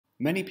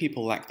Many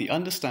people lack the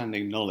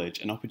understanding, knowledge,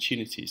 and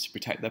opportunities to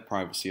protect their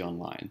privacy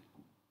online.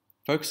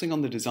 Focusing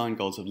on the design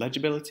goals of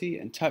legibility,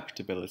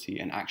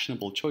 interpretability, and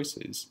actionable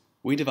choices,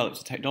 we developed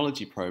a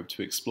technology probe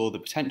to explore the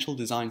potential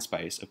design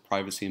space of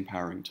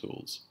privacy-empowering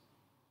tools.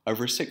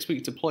 Over a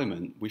 6-week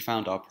deployment, we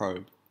found our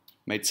probe,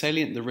 made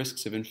salient the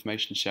risks of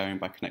information sharing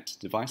by connected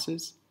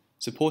devices,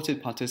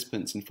 supported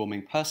participants in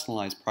forming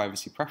personalized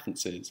privacy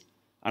preferences,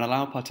 and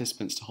allowed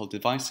participants to hold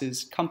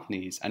devices,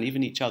 companies, and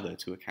even each other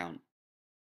to account.